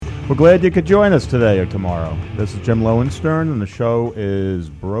We're glad you could join us today or tomorrow. This is Jim Lowenstern, and the show is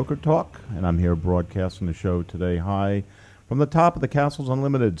Broker Talk, and I'm here broadcasting the show today high from the top of the Castles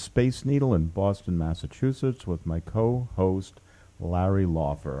Unlimited Space Needle in Boston, Massachusetts, with my co-host, Larry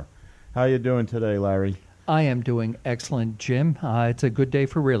Laufer. How you doing today, Larry? I am doing excellent, Jim. It's a good day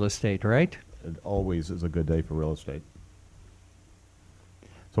for real estate, right? It always is a good day for real estate.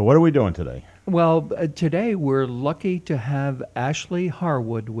 So what are we doing today? Well, today we're lucky to have Ashley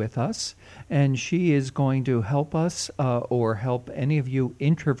Harwood with us, and she is going to help us or help any of you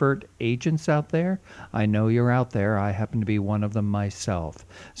introvert agents out there. I know you're out there. I happen to be one of them myself.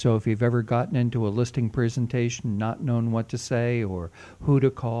 So if you've ever gotten into a listing presentation, not known what to say or who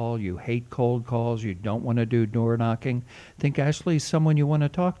to call, you hate cold calls, you don't want to do door knocking, think Ashley's someone you want to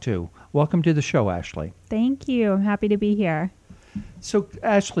talk to. Welcome to the show, Ashley. Thank you. I'm happy to be here. So,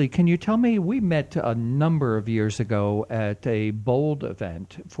 Ashley, can you tell me, we met a number of years ago at a Bold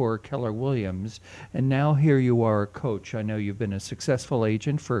event for Keller Williams, and now here you are a coach. I know you've been a successful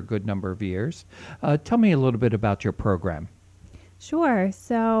agent for a good number of years. Tell me a little bit about your program. Sure.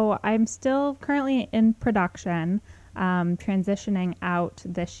 So I'm still currently in production, transitioning out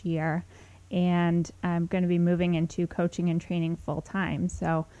this year, and I'm going to be moving into coaching and training full time.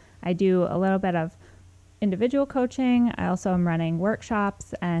 So I do a little bit of individual coaching. I also am running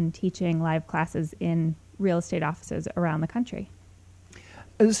workshops and teaching live classes in real estate offices around the country.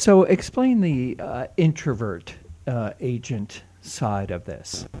 So explain the introvert agent side of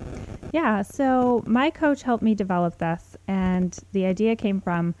this. Yeah, so my coach helped me develop this, and the idea came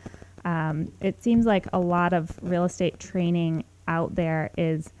from, it seems like a lot of real estate training out there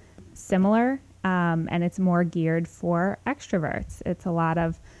is similar, and it's more geared for extroverts. It's a lot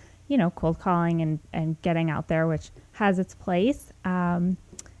of cold calling and getting out there, which has its place.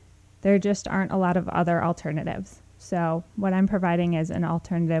 There just aren't a lot of other alternatives. So what I'm providing is an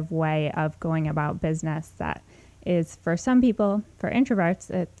alternative way of going about business that is, for some people, for introverts,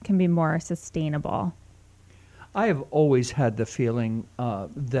 it can be more sustainable. I have always had the feeling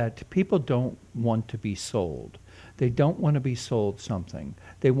that people don't want to be sold. They don't want to be sold something.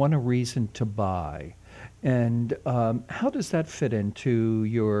 They want a reason to buy. And how does that fit into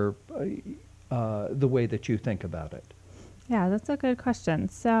your the way that you think about it? Yeah, that's a good question.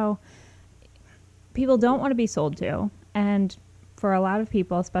 So people don't want to be sold to, and for a lot of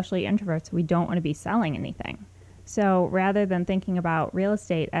people, especially introverts, we don't want to be selling anything. So rather than thinking about real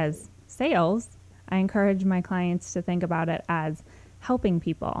estate as sales, I encourage my clients to think about it as helping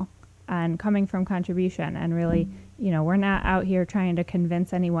people and coming from contribution. And really, we're not out here trying to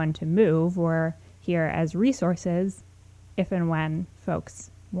convince anyone to move. We're here as resources if and when folks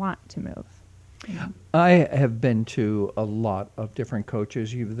want to move. I have been to a lot of different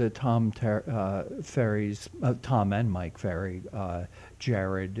coaches. You've the Tom and Mike Ferry,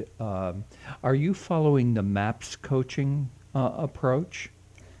 Jared. Are you following the MAPS coaching approach?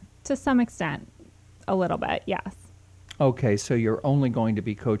 To some extent, a little bit, yes. Okay, so you're only going to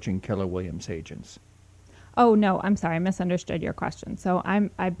be coaching Keller Williams agents. Oh, no, I'm sorry. I misunderstood your question. So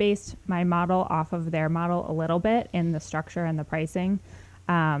I based my model off of their model a little bit in the structure and the pricing.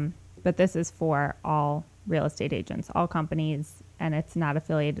 But this is for all real estate agents, all companies, and it's not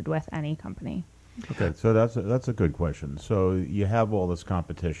affiliated with any company. Okay, so that's a good question. So you have all this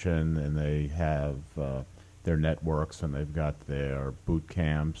competition, and they have their networks, and they've got their boot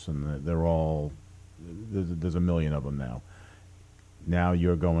camps, and they're all, there's a million of them now. Now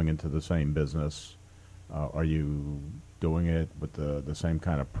you're going into the same business. Are you doing it with the same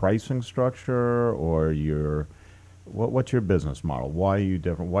kind of pricing structure, or what's your business model? Why are you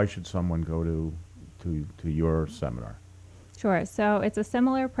different? Why should someone go to your seminar? Sure. So it's a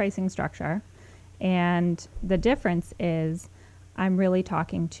similar pricing structure, and the difference is I'm really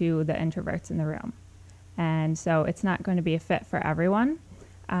talking to the introverts in the room. And so it's not going to be a fit for everyone,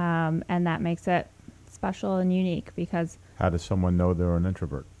 and that makes it special and unique because... How does someone know they're an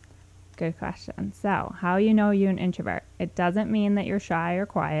introvert? Good question. So how you know you're an introvert? It doesn't mean that you're shy or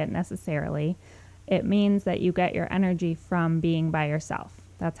quiet necessarily. It means that you get your energy from being by yourself.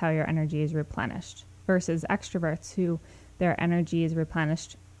 That's how your energy is replenished. Versus extroverts who their energy is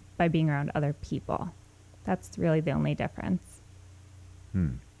replenished by being around other people. That's really the only difference.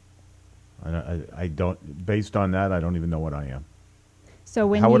 I don't. Based on that, I don't even know what I am. So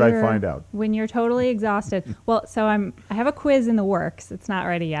when how would I find out? When you're totally exhausted. Well, so I have a quiz in the works. It's not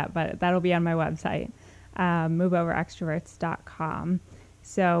ready yet, but that'll be on my website, moveoverextroverts.com.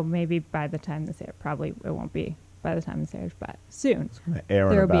 So maybe by the time this airs, probably it won't be by the time this airs, but soon. It's going to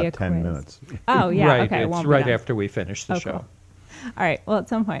air in about 10 minutes. Oh, yeah. Right, okay. it's right after we finish the show. Cool. All right. Well, at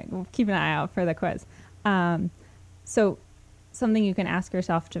some point, we'll keep an eye out for the quiz. So something you can ask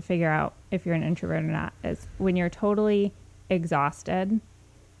yourself to figure out if you're an introvert or not is when you're totally exhausted,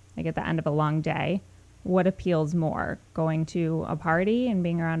 like at the end of a long day, what appeals more? Going to a party and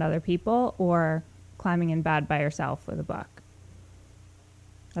being around other people, or climbing in bed by yourself with a book?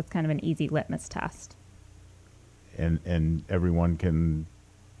 That's kind of an easy litmus test. And everyone can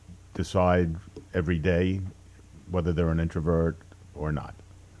decide every day whether they're an introvert or not.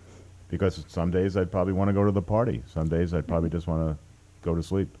 Because some days I'd probably want to go to the party. Some days I'd probably just want to go to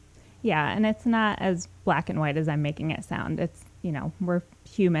sleep. Yeah, and it's not as black and white as I'm making it sound. It's, we're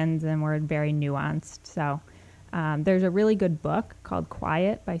humans and we're very nuanced. So there's a really good book called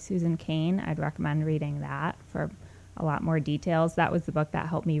Quiet by Susan Cain. I'd recommend reading that for a lot more details. That was the book that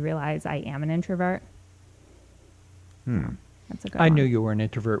helped me realize I am an introvert. That's a good I one. knew you were an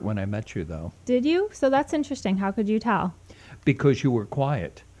introvert when I met you, though, Did you? So that's interesting. How could you tell? because you were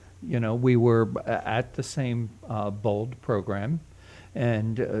quiet. We were at the same BOLD program,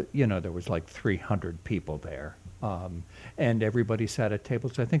 and, there was like 300 people there. And everybody sat at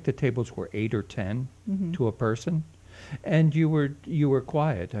tables. I think the tables were 8 or 10 to a person. And you were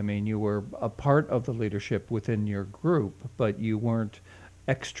quiet. I mean, you were a part of the leadership within your group, but you weren't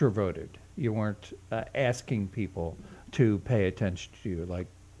extroverted. You weren't asking people to pay attention to you like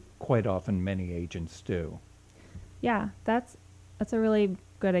quite often many agents do. Yeah, that's a really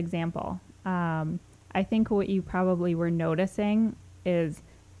good example. I think what you probably were noticing is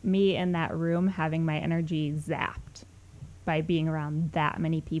me in that room having my energy zapped by being around that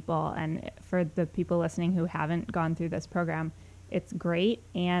many people. And for the people listening who haven't gone through this program, it's great,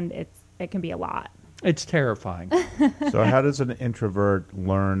 and it can be a lot. It's terrifying. So how does an introvert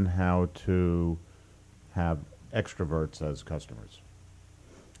learn how to have extroverts as customers?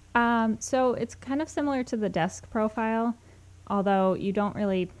 So it's kind of similar to the desk profile, although you don't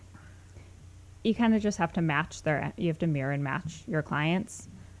really, you kind of just have to you have to mirror and match your clients.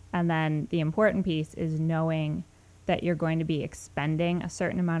 And then the important piece is knowing that you're going to be expending a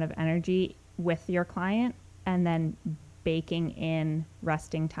certain amount of energy with your client and then baking in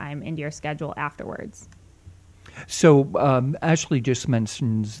resting time into your schedule afterwards. So Ashley just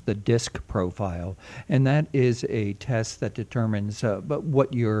mentions the DISC profile, and that is a test that determines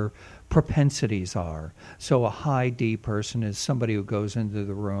what your propensities are. So a high D person is somebody who goes into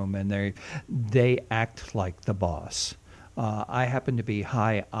the room and they act like the boss. I happen to be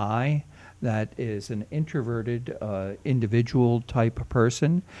high I. That is an introverted individual type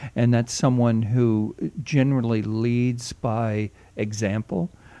person, and that's someone who generally leads by example.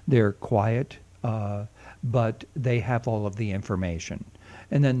 They're quiet, but they have all of the information.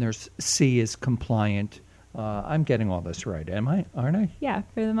 And then there's C is compliant. I'm getting all this right, aren't I? Yeah,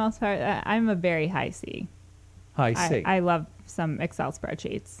 for the most part, I'm a very high C. High C. I love some Excel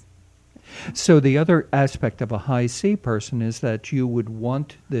spreadsheets. So the other aspect of a high C person is that you would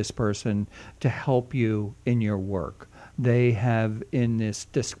want this person to help you in your work. They have in this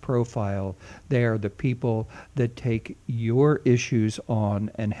DISC profile, they are the people that take your issues on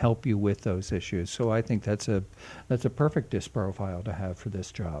and help you with those issues. So I think that's a perfect DISC profile to have for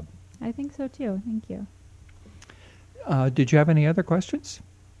this job. I think so too. Thank you. Did you have any other questions?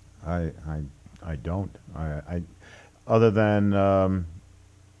 I don't. I other than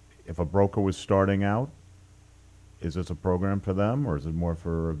if a broker was starting out, is this a program for them, or is it more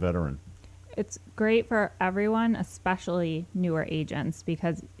for a veteran? It's great for everyone, especially newer agents,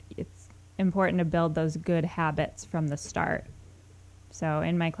 because it's important to build those good habits from the start. So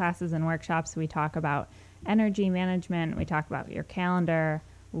in my classes and workshops, we talk about energy management, we talk about your calendar,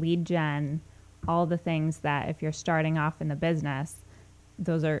 lead gen, all the things that if you're starting off in the business,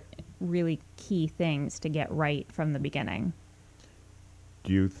 those are really key things to get right from the beginning.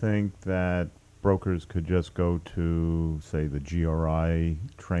 Do you think that brokers could just go to, say, the GRI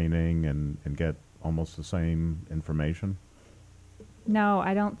training and get almost the same information? No,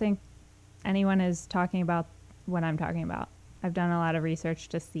 I don't think anyone is talking about what I'm talking about. I've done a lot of research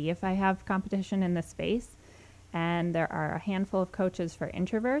to see if I have competition in this space, and there are a handful of coaches for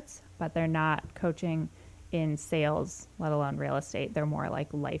introverts, but they're not coaching in sales, let alone real estate. They're more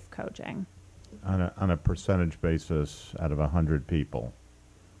like life coaching. On a percentage basis, out of 100 people,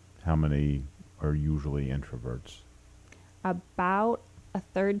 how many are usually introverts? About a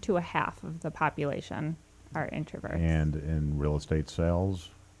third to a half of the population are introverts. And in real estate sales,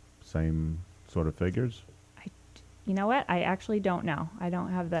 same sort of figures? You know what? I actually don't know. I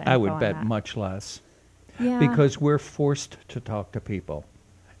don't have the info I would on bet that. much less. Yeah. Because we're forced to talk to people,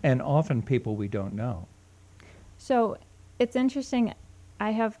 and often people we don't know. So it's interesting. I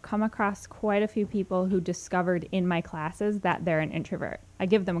have come across quite a few people who discovered in my classes that they're an introvert. I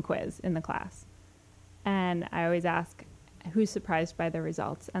give them a quiz in the class. And I always ask, who's surprised by the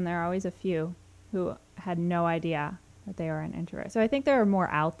results. And there are always a few who had no idea that they were an introvert. So I think there are more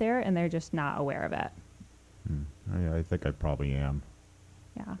out there, and they're just not aware of it. I think I probably am.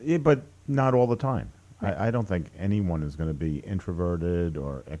 Yeah. But not all the time. Right. I don't think anyone is going to be introverted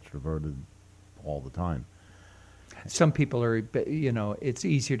or extroverted all the time. Some people are, it's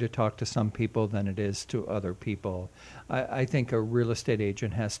easier to talk to some people than it is to other people. I think a real estate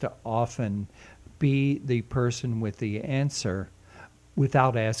agent has to often be the person with the answer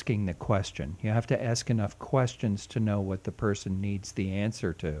without asking the question. You have to ask enough questions to know what the person needs the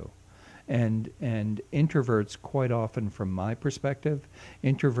answer to. And introverts, quite often from my perspective,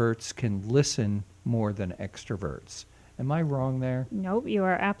 introverts can listen more than extroverts. Am I wrong there? Nope, you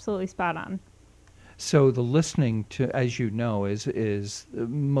are absolutely spot on. So the listening to, as you know, is the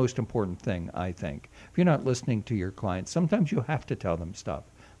most important thing, I think. If you're not listening to your clients, sometimes you have to tell them stuff.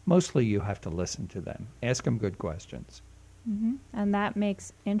 Mostly you have to listen to them. Ask them good questions. Mm-hmm. And that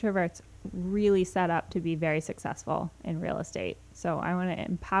makes introverts really set up to be very successful in real estate. So I want to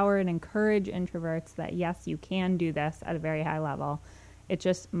empower and encourage introverts that, yes, you can do this at a very high level. It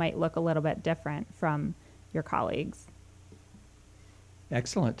just might look a little bit different from your colleagues.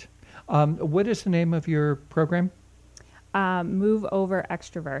 Excellent. What is the name of your program? Move Over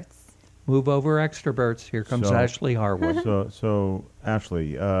Extroverts. Move Over Extroverts. Here comes So- Ashley Harwood. So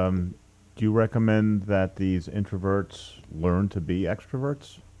Ashley, do you recommend that these introverts learn to be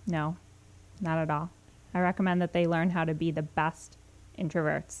extroverts? No, not at all. I recommend that they learn how to be the best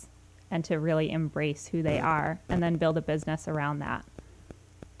introverts and to really embrace who they are and then build a business around that.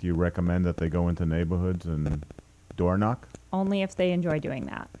 Do you recommend that they go into neighborhoods and door knock? Only if they enjoy doing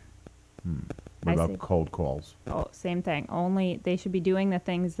that. What I about see. cold calls? Oh, same thing. Only they should be doing the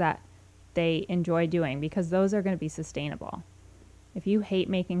things that they enjoy doing because those are going to be sustainable. If you hate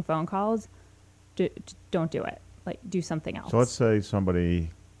making phone calls, don't do it. Like, do something else. So let's say somebody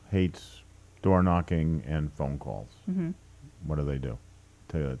hates door knocking and phone calls. Mm-hmm. What do they do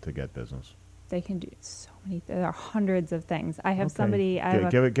to get business? They can do so many. There are hundreds of things. I have Okay. somebody. I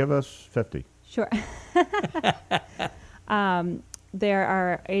have a, Give us 50. Sure. There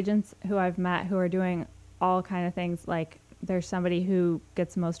are agents who I've met who are doing all kind of things. Like there's somebody who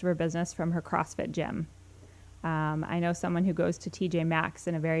gets most of her business from her CrossFit gym. I know someone who goes to TJ Maxx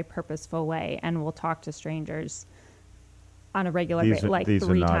in a very purposeful way and will talk to strangers on a regular basis, like These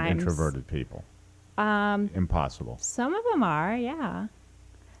 3 are not times. introverted people. Impossible. Some of them are, yeah.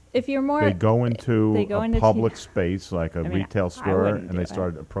 If you're more, They go into they go a into public space like a I mean, retail I store wouldn't and they do it.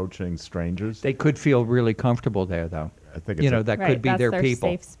 start approaching strangers. They could feel really comfortable there, though. I think it's That right, could be that's their their people.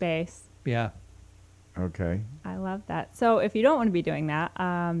 safe space. Yeah. okay. I love that. So if you don't want to be doing that,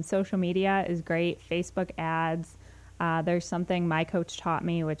 social media is great. Facebook ads. There's something my coach taught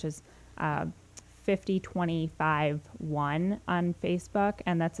me, which is 50-25-1 on Facebook,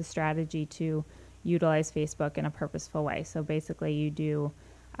 and that's a strategy to utilize Facebook in a purposeful way. So basically, you do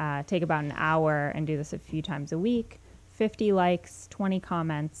take about an hour and do this a few times a week. 50 likes, 20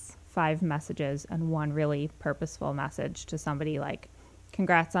 comments, 5 messages, and 1 really purposeful message to somebody like,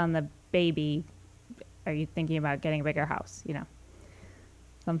 "Congrats on the baby. Are you thinking about getting a bigger house?"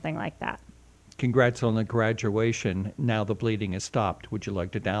 Something like that. Congrats on the graduation. Now the bleeding has stopped. Would you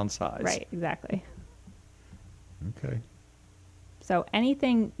like to downsize? Right, exactly. Okay. So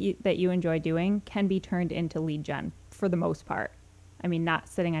anything that you enjoy doing can be turned into lead gen for the most part. I mean, not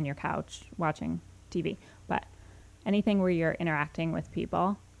sitting on your couch watching TV, but anything where you're interacting with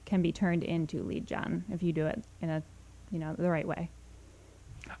people can be turned into lead gen if you do it in the right way.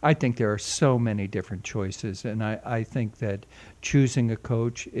 I think there are so many different choices, and I think that choosing a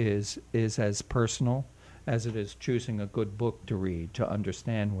coach is as personal as it is choosing a good book to read to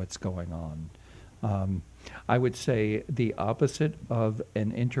understand what's going on. I would say the opposite of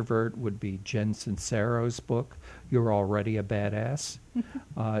an introvert would be Jen Sincero's book, You're Already a Badass.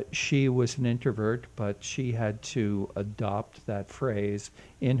 She was an introvert, but she had to adopt that phrase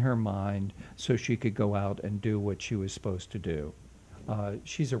in her mind so she could go out and do what she was supposed to do.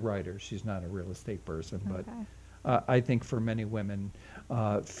 She's a writer. She's not a real estate person, but Okay. I think for many women,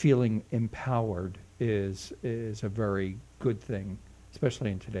 feeling empowered is a very good thing,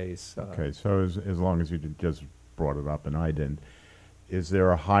 especially in today's. Okay, so as long as you just brought it up and I didn't, is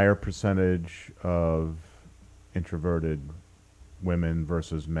there a higher percentage of introverted women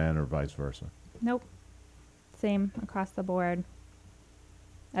versus men or vice versa? Nope. Same across the board.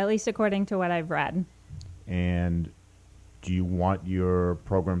 At least according to what I've read. And do you want your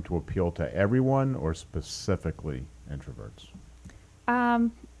program to appeal to everyone or specifically introverts?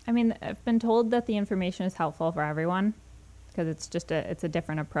 I mean, I've been told that the information is helpful for everyone because it's just it's a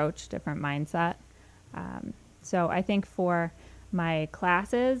different approach, different mindset. So I think for my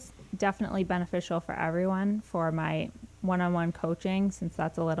classes, definitely beneficial for everyone. For my one-on-one coaching, since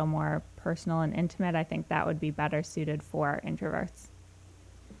that's a little more personal and intimate, I think that would be better suited for introverts.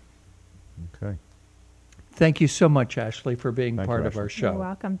 Okay. Thank you so much, Ashley, for being Thank part you, of our Ashley. show. You're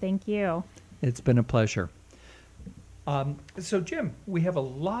welcome. Thank you. It's been a pleasure. So, Jim, we have a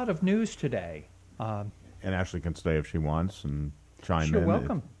lot of news today. And Ashley can stay if she wants and chime You're in.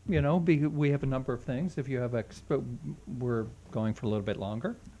 welcome. You know, we have a number of things. If you have we're going for a little bit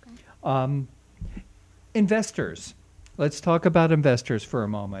longer. Investors. Let's talk about investors for a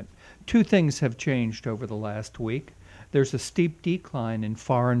moment. Two things have changed over the last week. There's a steep decline in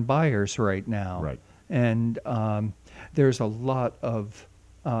foreign buyers right now. Right. And there's a lot of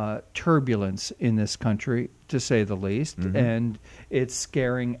turbulence in this country, to say the least, and it's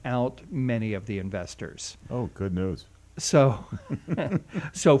scaring out many of the investors. Oh, good news. So,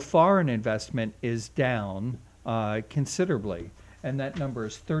 so foreign investment is down considerably, and that number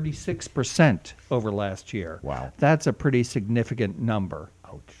is 36% over last year. Wow. That's a pretty significant number.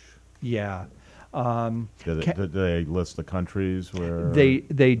 Ouch. Yeah. Did they list the countries where?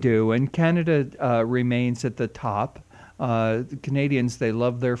 They do, and Canada remains at the top. The Canadians, they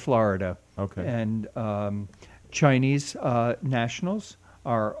love their Florida. Okay. And Chinese nationals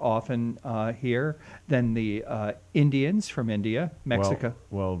are often here. Then the Indians from India, Mexico.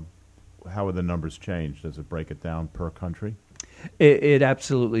 Well, how would the numbers change? Does it break it down per country? It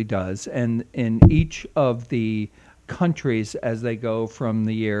absolutely does. And in each of the countries, as they go from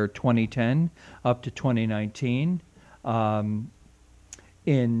the year 2010 up to 2019,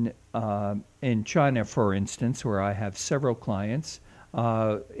 in China, for instance, where I have several clients,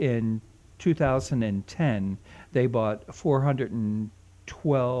 in 2010 they bought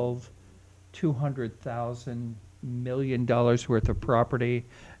 $200,000 million worth of property,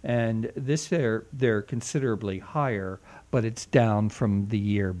 and this year they're considerably higher, but it's down from the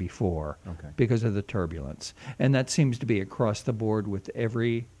year before because of the turbulence. And that seems to be across the board with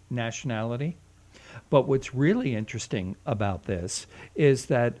every nationality. But what's really interesting about this is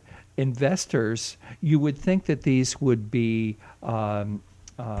that investors, you would think that these would be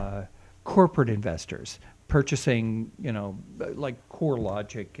corporate investors purchasing, like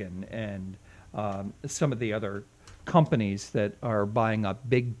CoreLogic and some of the other companies that are buying up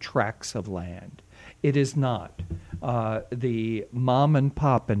big tracts of land. It is not. The mom and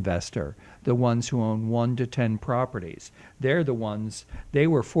pop investor, the ones who own 1 to 10 properties, they're the ones, they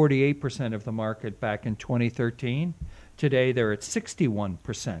were 48% of the market back in 2013. Today they're at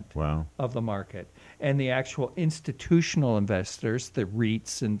 61% Wow. of the market. And the actual institutional investors, the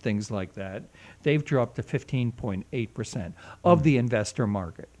REITs and things like that, they've dropped to 15.8% of the investor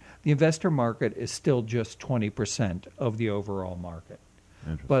market. The investor market is still just 20% of the overall market.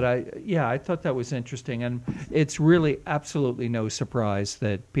 But I thought that was interesting, and it's really absolutely no surprise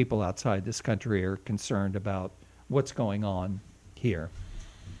that people outside this country are concerned about what's going on here.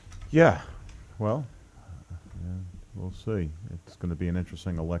 Yeah. Well, we'll see. It's going to be an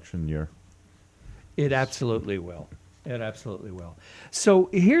interesting election year. It absolutely will. It absolutely will. So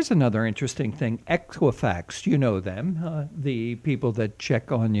here's another interesting thing. Equifax, you know them, the people that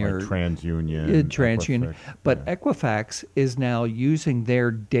check on your... Like TransUnion. TransUnion. Equifax, But yeah. Equifax is now using their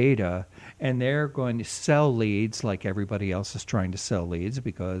data, and they're going to sell leads like everybody else is trying to sell leads,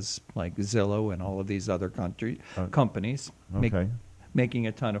 because like Zillow and all of these other companies making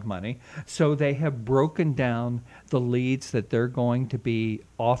a ton of money. So they have broken down the leads that they're going to be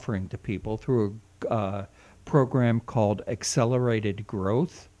offering to people through a program called Accelerated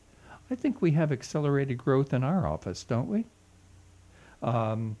Growth. I think we have Accelerated Growth in our office, don't we?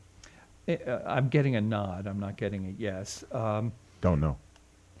 I'm getting a nod. I'm not getting a yes. Don't know.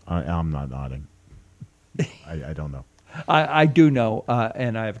 I'm not nodding. I don't know. I do know,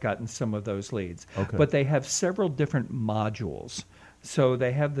 and I've gotten some of those leads. Okay. But they have several different modules. So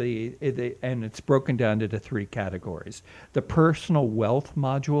they have and it's broken down into 3 categories. The personal wealth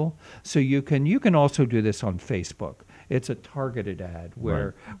module. So you can also do this on Facebook. It's a targeted ad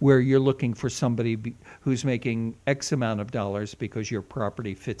where you're looking for somebody who's making X amount of dollars because your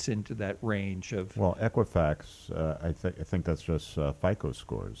property fits into that range of. Well, Equifax, I think that's just FICO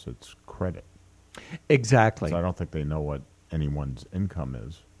scores. It's credit. Exactly. So I don't think they know what anyone's income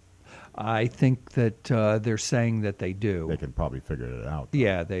is. I think that they're saying that they do. They can probably figure it out, though.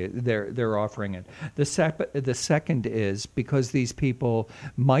 Yeah, they're offering it. The second is because these people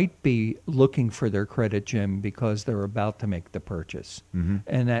might be looking for their credit, Jim, because they're about to make the purchase,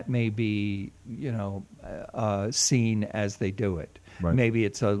 and that may be seen as they do it. Right. Maybe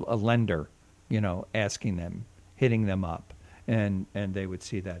it's a lender, asking them, hitting them up, and they would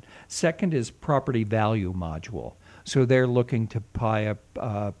see that. Second is property value module. So they're looking to buy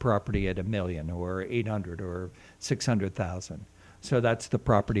a property at $1 million or 800 or 600,000. So that's the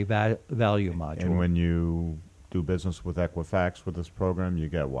property value module. And when you do business with Equifax with this program, you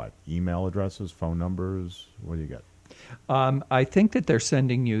get what? Email addresses, phone numbers? What do you get? I think that they're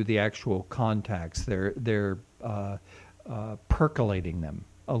sending you the actual contacts. They're percolating them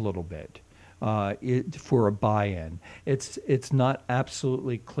a little bit for a buy-in. It's not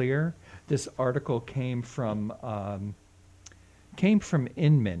absolutely clear. This article came from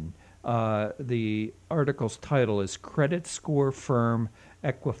Inman. The article's title is "Credit Score Firm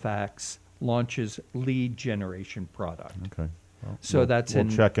Equifax Launches Lead Generation Product." Okay. Well, So we'll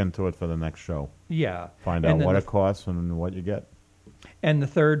check into it for the next show. Yeah. Find And out then what the it costs and what you get. And the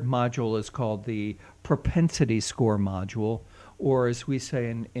third module is called the propensity score module, or as we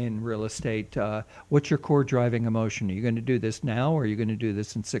say in real estate, what's your core driving emotion? Are you going to do this now, or are you going to do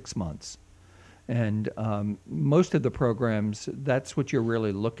this in 6 months? And most of the programs, that's what you're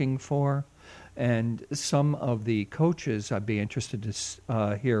really looking for. And some of the coaches, I'd be interested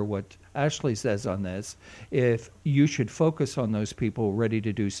to hear what Ashley says on this, if you should focus on those people ready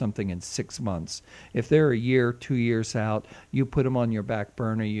to do something in 6 months. If they're a year, 2 years out, you put them on your back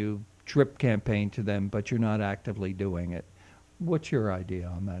burner, you drip campaign to them, but you're not actively doing it. What's your idea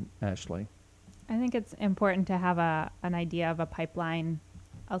on that, Ashley? I think it's important to have an idea of a pipeline.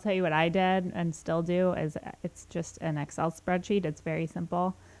 I'll tell you what I did and still do is it's just an Excel spreadsheet. It's very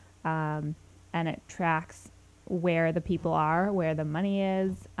simple. And it tracks where the people are, where the money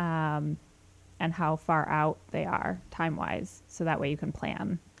is, and how far out they are time-wise. So that way you can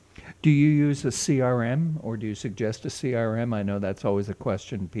plan. Do you use a CRM, or do you suggest a CRM? I know that's always a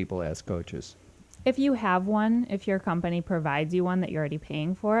question people ask coaches. If you have one, if your company provides you one that you're already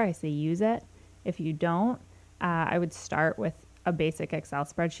paying for, I say use it. If you don't, I would start with a basic Excel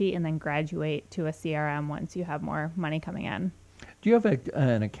spreadsheet and then graduate to a CRM once you have more money coming in. Do you have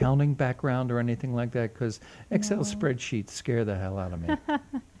an accounting background or anything like that? Because Excel No. spreadsheets scare the hell out of me.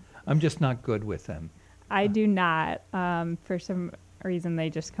 I'm just not good with them. I do not. For some reason, they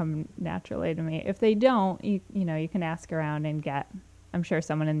just come naturally to me. If they don't, you can ask around and get. I'm sure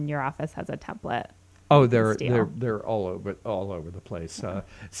someone in your office has a template. Oh, you can they're steal. all over the place.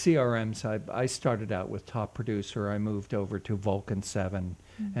 CRMs. I started out with Top Producer. I moved over to Vulcan 7,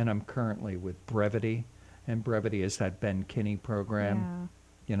 and I'm currently with Brevity. And Brevity is that Ben Kinney program,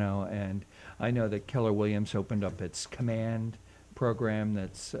 and I know that Keller Williams opened up its Command program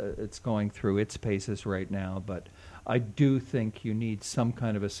that's it's going through its paces right now. But I do think you need some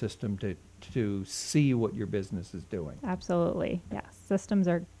kind of a system to see what your business is doing. Absolutely, yes. Systems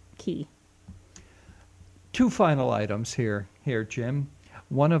are key. 2 final items here, Jim.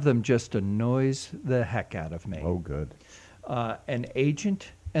 One of them just annoys the heck out of me. Oh, good. An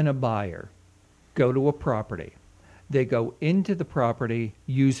agent and a buyer go to a property. They go into the property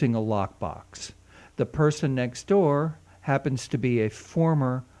using a lockbox. The person next door happens to be a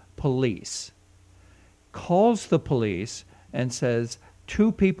former police, calls the police and says,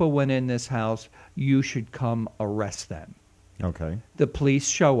 2 people went in this house, you should come arrest them. Okay. The police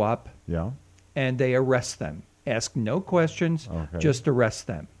show up Yeah. and they arrest them. Ask no questions, Okay. just arrest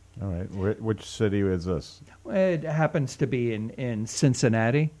them. All right. Which city is this? It happens to be in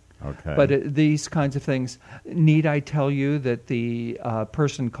Cincinnati. Okay. But these kinds of things, need I tell you that the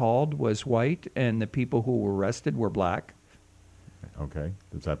person called was white and the people who were arrested were black? Okay.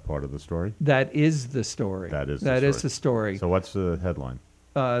 Is that part of the story? That is the story. That is the story. So what's the headline?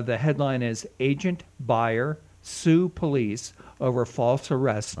 The headline is Agent Buyer Sue Police Over False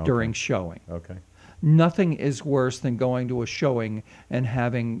Arrest Okay. During Showing. Okay. Nothing is worse than going to a showing and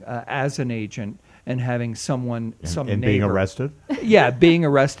having, as an agent, and having some And neighbor. being arrested? Yeah, being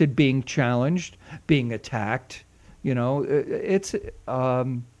arrested, being challenged, being attacked. It's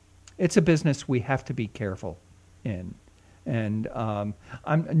a business we have to be careful in. And I'm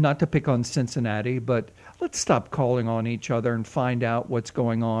not to pick on Cincinnati, but let's stop calling on each other and find out what's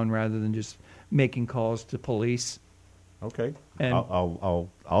going on rather than just making calls to police. Okay. And-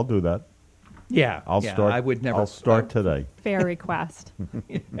 I'll do that. Yeah, I'll start. I would never. I'll start today. Fair request.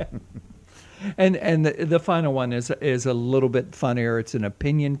 And the final one is a little bit funnier. It's an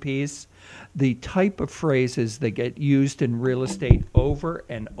opinion piece. The type of phrases that get used in real estate over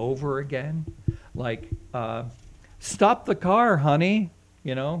and over again, like "Stop the car, honey."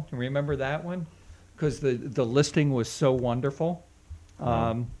 Remember that one? Because the listing was so wonderful.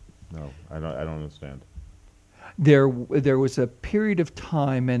 No, I don't understand. There was a period of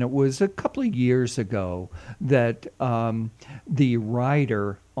time, and it was a couple of years ago, that the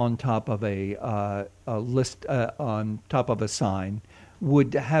rider on top of a list on top of a sign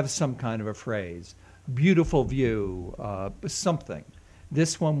would have some kind of a phrase, beautiful view, something.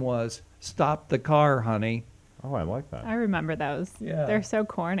 This one was, stop the car, honey. Oh, I like that. I remember those. Yeah. They're so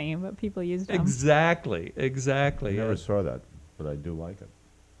corny, but people used them. Exactly. I never saw that, but I do like it.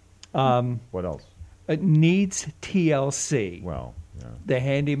 What else? It needs TLC, Well, yeah. the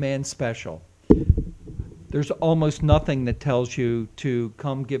handyman special. There's almost nothing that tells you to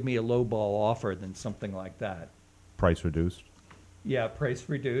come give me a lowball offer than something like that. Price reduced. Yeah, price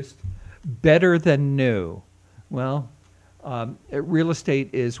reduced. Better than new. Well, real estate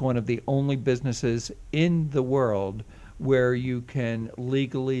is one of the only businesses in the world where you can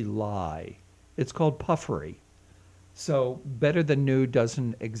legally lie. It's called puffery. So better than new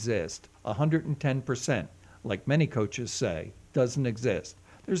doesn't exist. 110%, like many coaches say, doesn't exist.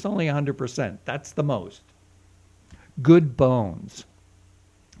 There's only 100%. That's the most. Good bones.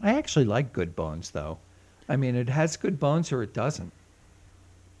 I actually like good bones, though. I mean, it has good bones or it doesn't.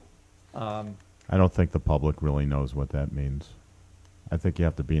 I don't think the public really knows what that means. I think you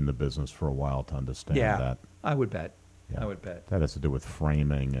have to be in the business for a while to understand Yeah, that. I would bet. Yeah. I would bet. That has to do with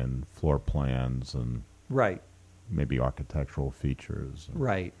framing and floor plans and Right, maybe architectural features.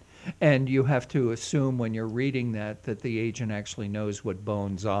 right. And you have to assume when you're reading that the agent actually knows what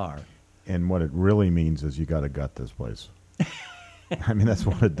bones are. And what it really means is you got to gut this place. I mean, that's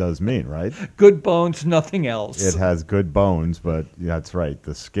what it does mean, right? Good bones, nothing else. It has good bones, but that's right.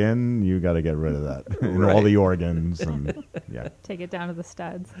 The skin, you got to get rid of that. And all Right. the organs. And yeah. Take it down to the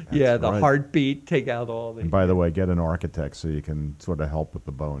studs. Yeah, That's the right. heartbeat, take out all the... And by the way, get an architect so you can sort of help with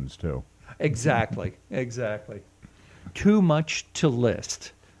the bones, too. Exactly, exactly. Too much to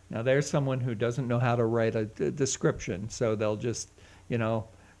list. Now, there's someone who doesn't know how to write a description, so they'll just,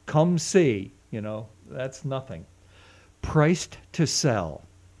 come see, that's nothing. Priced to sell.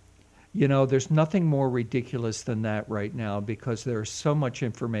 There's nothing more ridiculous than that right now because there's so much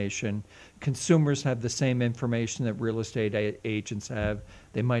information. Consumers have the same information that real estate agents have.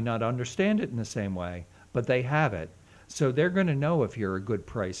 They might not understand it in the same way, but they have it. So they're going to know if you're a good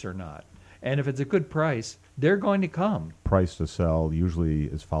price or not. And if it's a good price, they're going to come. Price to sell usually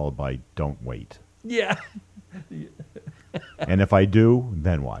is followed by don't wait. Yeah. And if I do,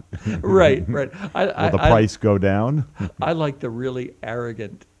 then what? Right. Will the price go down? I like the really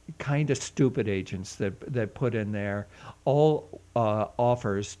arrogant, kind of stupid agents that put in there all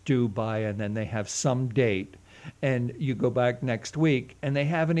offers due by, and then they have some date. And you go back next week, and they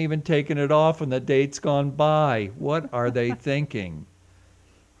haven't even taken it off, and the date's gone by. What are they thinking?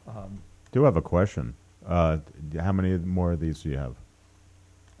 Do have a question. How many more of these do you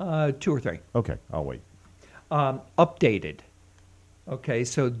have? 2 or 3. Okay, I'll wait. Updated. Okay,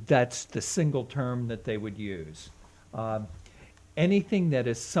 so that's the single term that they would use. Anything that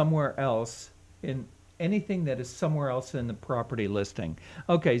is somewhere else in the property listing.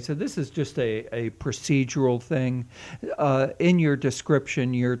 Okay, so this is just a procedural thing. In your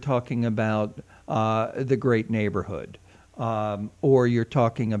description, you're talking about the great neighborhood, or you're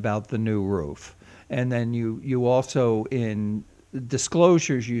talking about the new roof. And then you also, in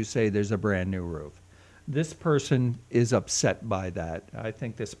disclosures, you say there's a brand new roof. This person is upset by that. I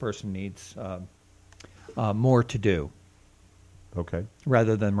think this person needs more to do Okay.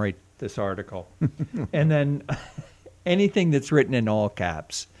 rather than write this article. And then anything that's written in all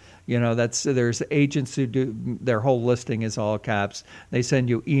caps. There's agents who do their whole listing is all caps. They send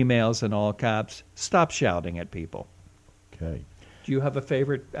you emails in all caps. Stop shouting at people. Okay. Do you have a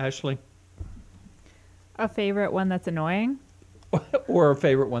favorite, Ashley? A favorite one that's annoying? Or a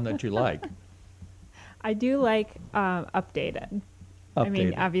favorite one that you like? I do like updated. I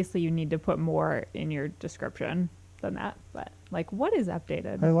mean, Updated. obviously you need to put more in your description than that, but what is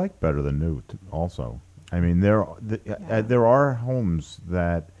updated? I like better than new also. I mean, there are homes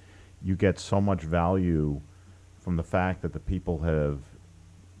that you get so much value from the fact that the people have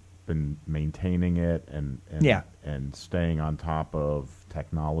been maintaining it and Yeah. and staying on top of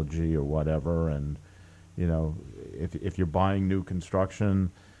technology or whatever. And if you're buying new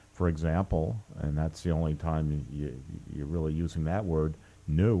construction, for example, and that's the only time you're really using that word,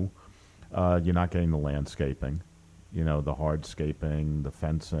 new, you're not getting the landscaping, the hardscaping, the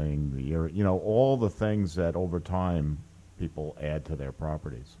fencing, all the things that over time people add to their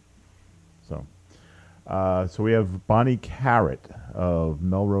properties. So we have Bonnie Carrot of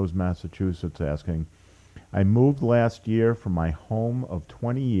Melrose, Massachusetts asking, I moved last year from my home of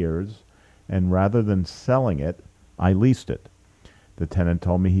 20 years, and rather than selling it, I leased it. The tenant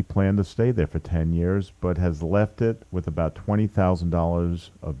told me he planned to stay there for 10 years, but has left it with about $20,000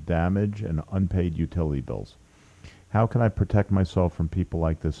 of damage and unpaid utility bills. How can I protect myself from people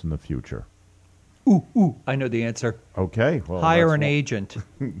like this in the future? Ooh, I know the answer. Okay. Well, Hire that's an agent.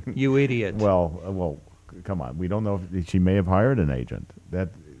 You idiot. Well, come on. We don't know if she may have hired an agent.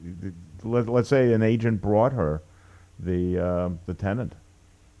 Let's say an agent brought her the tenant.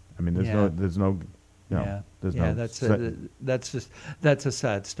 I mean, there's no. Yeah, there's yeah, no that's a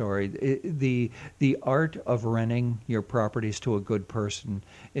sad story. The art of renting your properties to a good person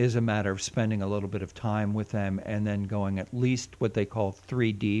is a matter of spending a little bit of time with them and then going at least what they call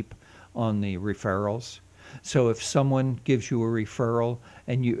 3 deep on the referrals. So if someone gives you a referral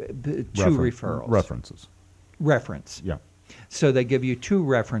and two referrals. Reference. Yeah. So they give you 2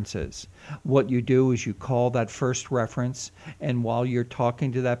 references. What you do is you call that first reference, and while you're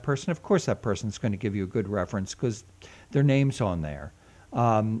talking to that person, of course that person's going to give you a good reference because their name's on there.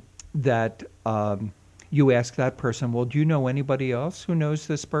 You ask that person, well, do you know anybody else who knows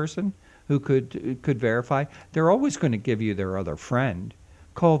this person who could verify? They're always going to give you their other friend.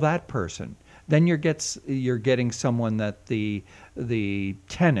 Call that person. Then you're getting someone that the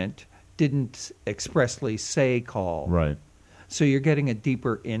tenant didn't expressly say call. Right. So you're getting a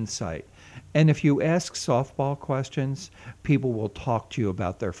deeper insight. And if you ask softball questions, people will talk to you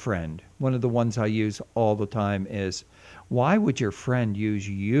about their friend. One of the ones I use all the time is, why would your friend use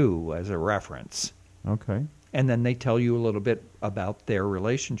you as a reference? Okay. And then they tell you a little bit about their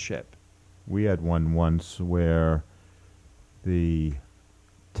relationship. We had one once where the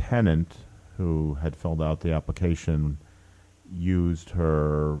tenant who had filled out the application used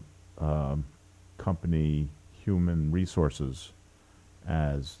her company human resources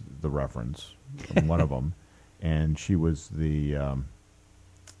as the reference, one of them, and she was the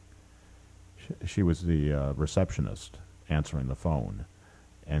receptionist answering the phone,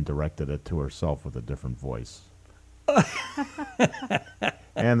 and directed it to herself with a different voice,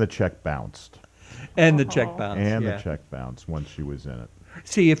 and the check bounced. And the check bounce. And yeah. the check bounced once she was in it.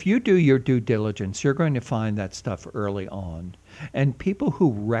 See, if you do your due diligence, you're going to find that stuff early on. And people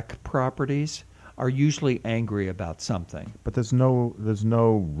who wreck properties are usually angry about something. But there's no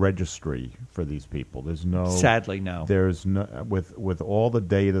registry for these people. Sadly, no. There's no with all the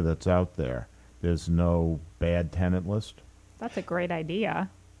data that's out there. There's no bad tenant list. That's a great idea.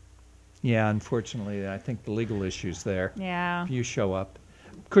 Yeah, unfortunately, I think the legal issue's there. Yeah. If you show up.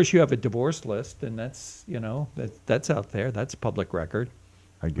 Of course, you have a divorce list, and that's, that's out there. That's public record.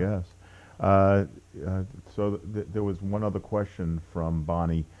 I guess. So there was one other question from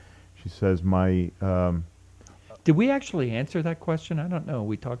Bonnie. She says, Did we actually answer that question? I don't know.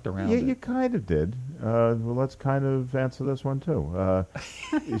 We talked around yeah, it. you kind of did. Well, let's kind of answer this one, too.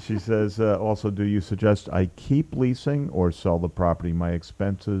 She says, also, do you suggest I keep leasing or sell the property? My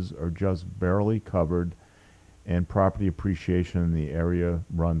expenses are just barely covered, and property appreciation in the area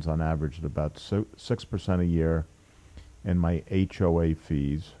runs on average at about 6% a year, and my HOA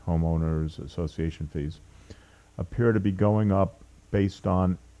fees, homeowners association fees, appear to be going up based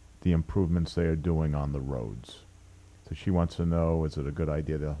on the improvements they are doing on the roads. So she wants to know, is it a good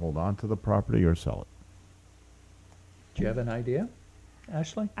idea to hold on to the property or sell it? Do you have an idea,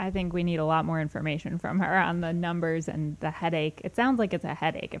 Ashley? I think we need a lot more information from her on the numbers and the headache. It sounds like it's a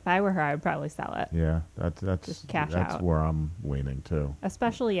headache. If I were her, I would probably sell it. Yeah, that's Just cash that's out. where I'm leaning too.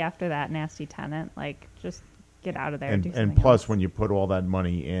 Especially after that nasty tenant. Like, just get out of there. And do and something plus, else. when you put all that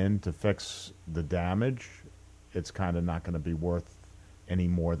money in to fix the damage, it's kind of not going to be worth any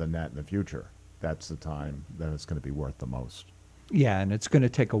more than that in the future. That's the time that it's going to be worth the most. Yeah, and it's going to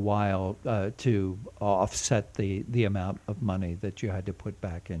take a while to offset the amount of money that you had to put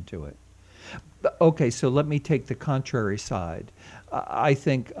back into it. Okay, so let me take the contrary side. I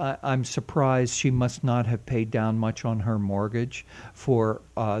think I'm surprised she must not have paid down much on her mortgage for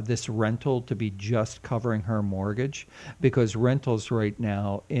this rental to be just covering her mortgage, because rentals right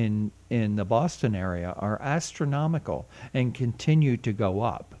now in the Boston area are astronomical and continue to go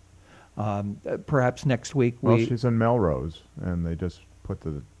up. Perhaps next week Well, she's in Melrose, and they just put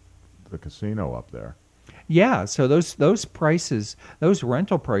the casino up there. Yeah, so those prices, those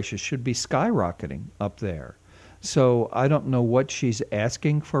rental prices should be skyrocketing up there. So I don't know what she's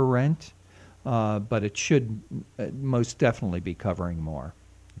asking for rent, but it should most definitely be covering more.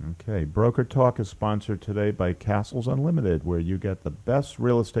 Okay. Broker Talk is sponsored today by Castles Unlimited, where you get the best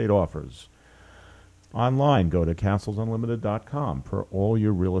real estate offers. Online, go to castlesunlimited.com for all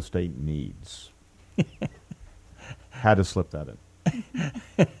your real estate needs. Had to slip that in.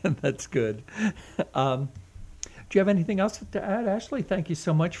 That's good. Do you have anything else to add, Ashley? Thank you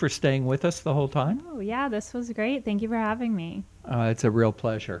so much for staying with us the whole time. Oh, yeah, this was great. Thank you for having me. It's a real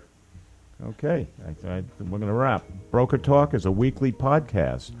pleasure. Okay. We're going to wrap. Broker Talk is a weekly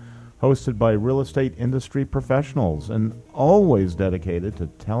podcast hosted by real estate industry professionals and always dedicated to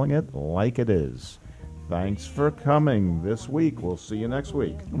telling it like it is. Thanks for coming this week. We'll see you next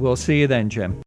week. We'll see you then, Jim.